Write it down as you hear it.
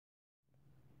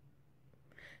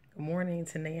Good morning,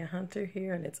 Tanea Hunter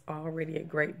here, and it's already a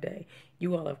great day.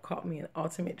 You all have caught me in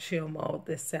ultimate chill mode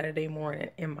this Saturday morning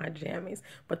in my jammies,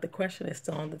 but the question is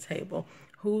still on the table.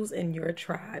 Who's in your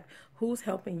tribe? Who's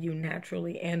helping you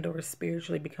naturally and or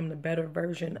spiritually become the better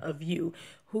version of you?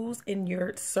 Who's in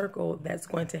your circle that's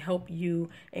going to help you,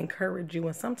 encourage you,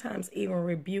 and sometimes even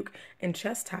rebuke and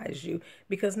chastise you?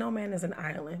 Because no man is an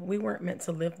island. We weren't meant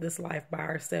to live this life by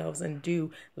ourselves and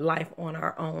do life on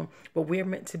our own, but we're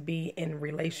meant to be in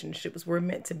relationships. We're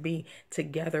meant to be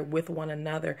together with one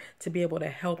another to be able to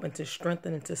help and to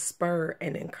strengthen and to spur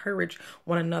and encourage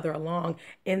one another along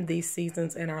in these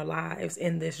seasons in our lives,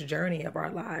 in this journey of our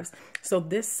lives. So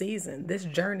this season, this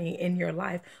journey in your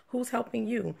life, who's helping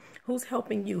you? Who's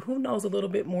helping you? Who knows a little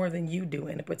bit more than you do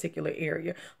in a particular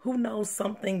area? Who knows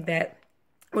something that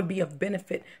would be of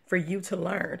benefit for you to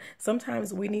learn?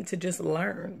 Sometimes we need to just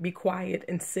learn, be quiet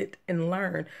and sit and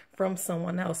learn from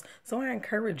someone else. So I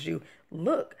encourage you,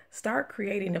 start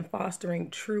creating and fostering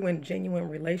true and genuine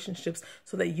relationships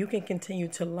so that you can continue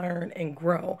to learn and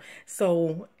grow.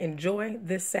 So enjoy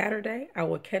this Saturday. I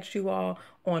will catch you all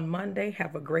on Monday.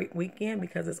 Have a great weekend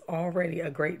because it's already a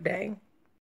great day.